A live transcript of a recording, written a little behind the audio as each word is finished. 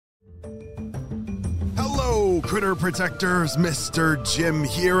Critter Protectors, Mr. Jim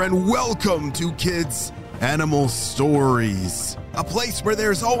here, and welcome to Kids Animal Stories, a place where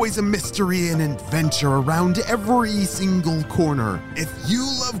there's always a mystery and adventure around every single corner. If you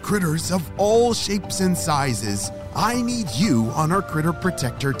love critters of all shapes and sizes, I need you on our Critter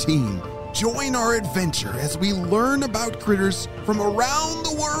Protector team. Join our adventure as we learn about critters from around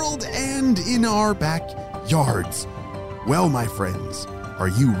the world and in our backyards. Well, my friends, are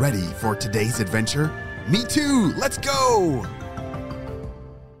you ready for today's adventure? Me too! Let's go!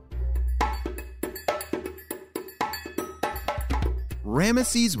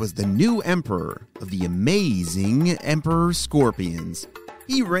 Ramesses was the new emperor of the amazing Emperor Scorpions.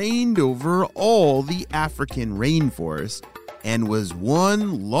 He reigned over all the African rainforest and was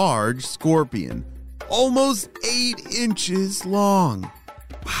one large scorpion, almost 8 inches long.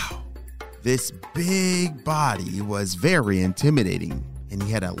 Wow! This big body was very intimidating, and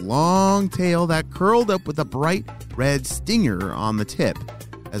he had a long tail that curled up with a bright red stinger on the tip,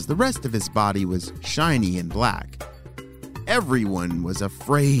 as the rest of his body was shiny and black. Everyone was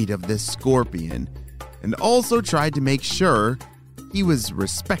afraid of this scorpion, and also tried to make sure he was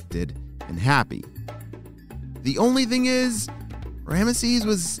respected and happy. The only thing is, Ramesses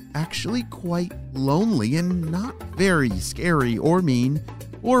was actually quite lonely and not very scary or mean,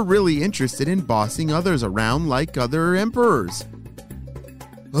 or really interested in bossing others around like other emperors.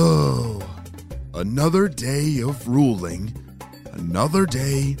 Oh, another day of ruling, another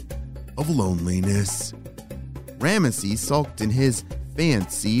day of loneliness. Ramesses sulked in his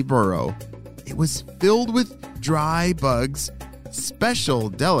fancy burrow. It was filled with dry bugs, special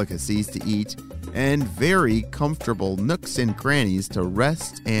delicacies to eat, and very comfortable nooks and crannies to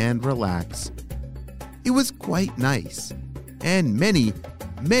rest and relax. It was quite nice, and many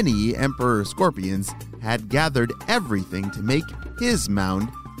Emperor Scorpions had gathered everything to make his mound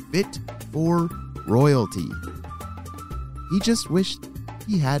fit for royalty. He just wished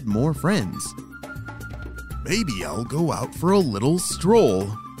he had more friends. Maybe I'll go out for a little stroll.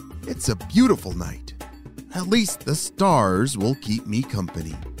 It's a beautiful night. At least the stars will keep me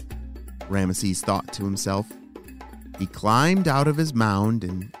company, Ramesses thought to himself. He climbed out of his mound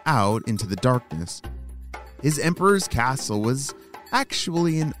and out into the darkness. His emperor's castle was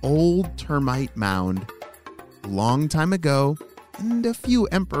actually an old termite mound. A long time ago, and a few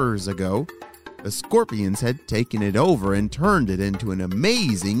emperors ago, the scorpions had taken it over and turned it into an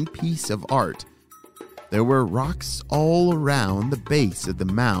amazing piece of art. There were rocks all around the base of the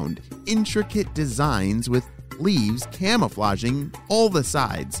mound, intricate designs with leaves camouflaging all the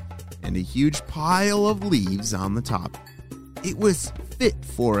sides, and a huge pile of leaves on the top. It was fit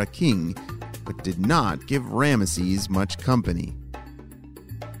for a king, but did not give Ramesses much company.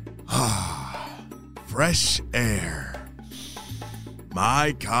 Ah, fresh air.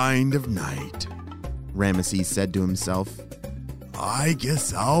 My kind of night, Ramesses said to himself. I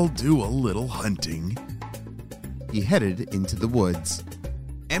guess I'll do a little hunting. He headed into the woods.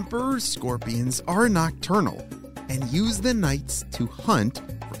 Emperor scorpions are nocturnal and use the nights to hunt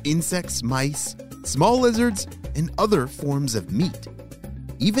for insects, mice, small lizards, and other forms of meat.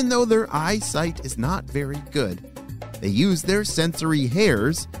 Even though their eyesight is not very good, they use their sensory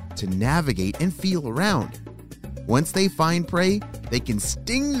hairs to navigate and feel around. Once they find prey, they can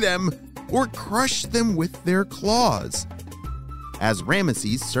sting them or crush them with their claws. As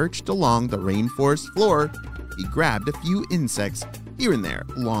Ramesses searched along the rainforest floor, he grabbed a few insects here and there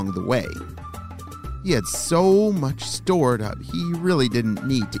along the way. He had so much stored up, he really didn't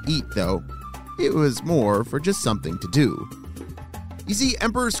need to eat, though. It was more for just something to do. You see,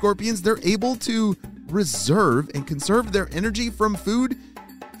 Emperor Scorpions, they're able to reserve and conserve their energy from food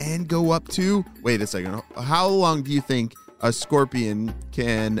and go up to, wait a second, how long do you think a scorpion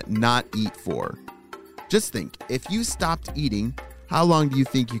can not eat for? Just think, if you stopped eating, how long do you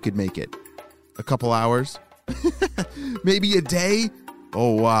think you could make it? A couple hours? Maybe a day?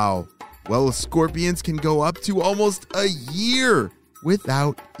 Oh, wow. Well, scorpions can go up to almost a year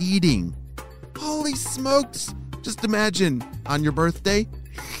without eating. Holy smokes! Just imagine, on your birthday,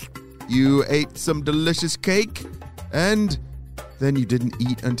 you ate some delicious cake, and then you didn't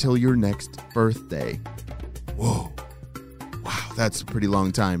eat until your next birthday. Whoa. Wow, that's a pretty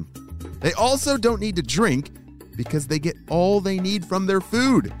long time. They also don't need to drink because they get all they need from their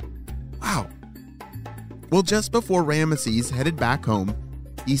food. Wow. Well, just before Ramesses headed back home,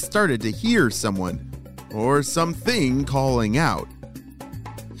 he started to hear someone or something calling out.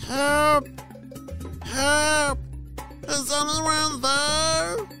 Help! Help! Is anyone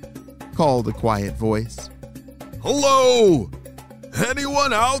there? Called a quiet voice. Hello!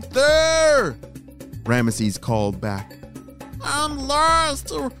 Anyone out there? Ramesses called back. I'm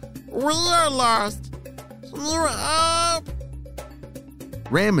lost. We are lost. You're up!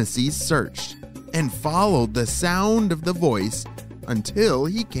 Ramesses searched and followed the sound of the voice until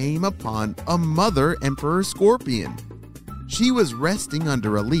he came upon a mother emperor scorpion. She was resting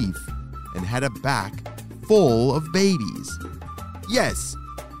under a leaf and had a back full of babies. Yes,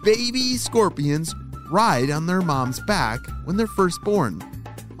 baby scorpions ride on their mom's back when they're first born,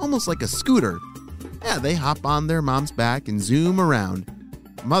 almost like a scooter. Yeah, they hop on their mom's back and zoom around.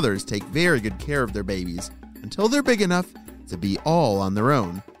 Mothers take very good care of their babies until they're big enough to be all on their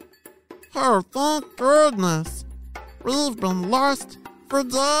own. Oh, thank goodness. We've been lost for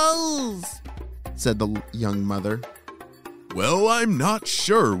days, said the young mother. Well, I'm not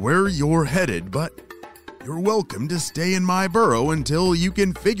sure where you're headed, but you're welcome to stay in my burrow until you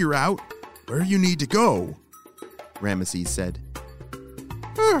can figure out where you need to go, Ramesses said.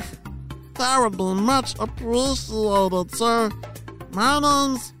 That would be much appreciated, sir. My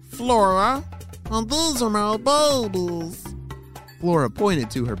name's Flora, and these are my babies. Flora pointed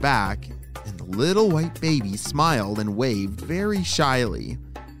to her back, and the little white baby smiled and waved very shyly.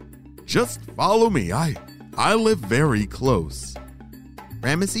 Just follow me. I live very close,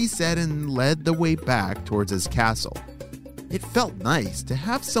 Ramesses said and led the way back towards his castle. It felt nice to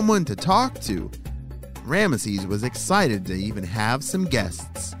have someone to talk to. Ramesses was excited to even have some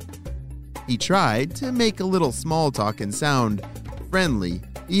guests. He tried to make a little small talk and sound friendly.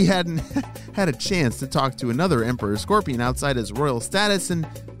 He hadn't had a chance to talk to another Emperor Scorpion outside his royal status, and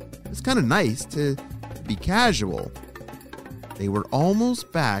it was kind of nice to be casual. They were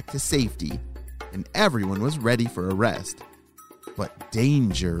almost back to safety, and everyone was ready for a rest. But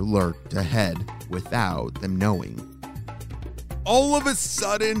danger lurked ahead without them knowing. All of a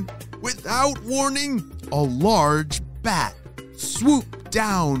sudden, without warning, a large bat swooped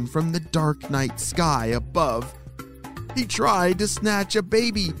down from the dark night sky above. He tried to snatch a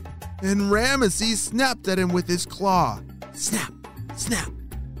baby, and Ramesses snapped at him with his claw. Snap, snap.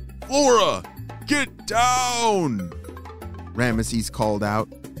 Flora, get down! Ramesses called out.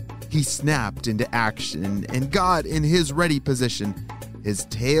 He snapped into action and got in his ready position. His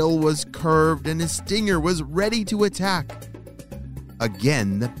tail was curved and his stinger was ready to attack.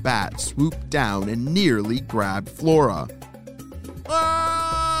 Again, the bat swooped down and nearly grabbed Flora.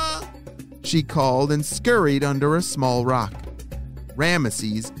 Ah! She called and scurried under a small rock.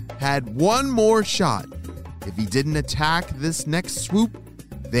 Ramesses had one more shot. If he didn't attack this next swoop,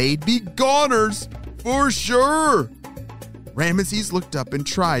 they'd be goners, for sure. Ramesses looked up and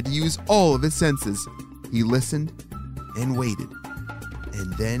tried to use all of his senses. He listened and waited.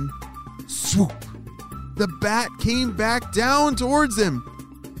 And then, swoop! The bat came back down towards him.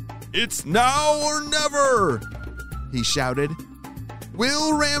 It's now or never, he shouted.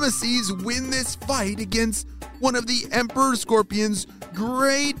 Will Ramesses win this fight against one of the Emperor Scorpion's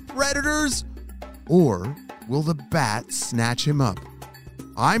great predators? Or will the bat snatch him up?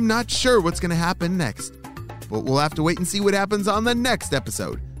 I'm not sure what's going to happen next, but we'll have to wait and see what happens on the next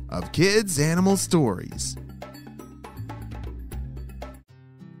episode of Kids Animal Stories.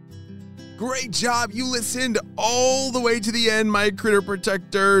 Great job. You listened all the way to the end, my critter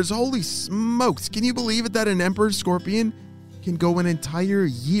protectors. Holy smokes. Can you believe it that an Emperor Scorpion can go an entire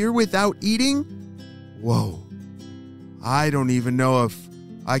year without eating? Whoa. I don't even know if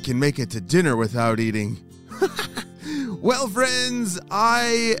I can make it to dinner without eating. Well, friends,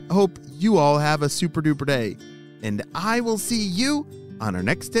 I hope you all have a super duper day, and I will see you on our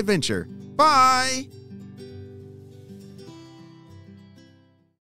next adventure. Bye!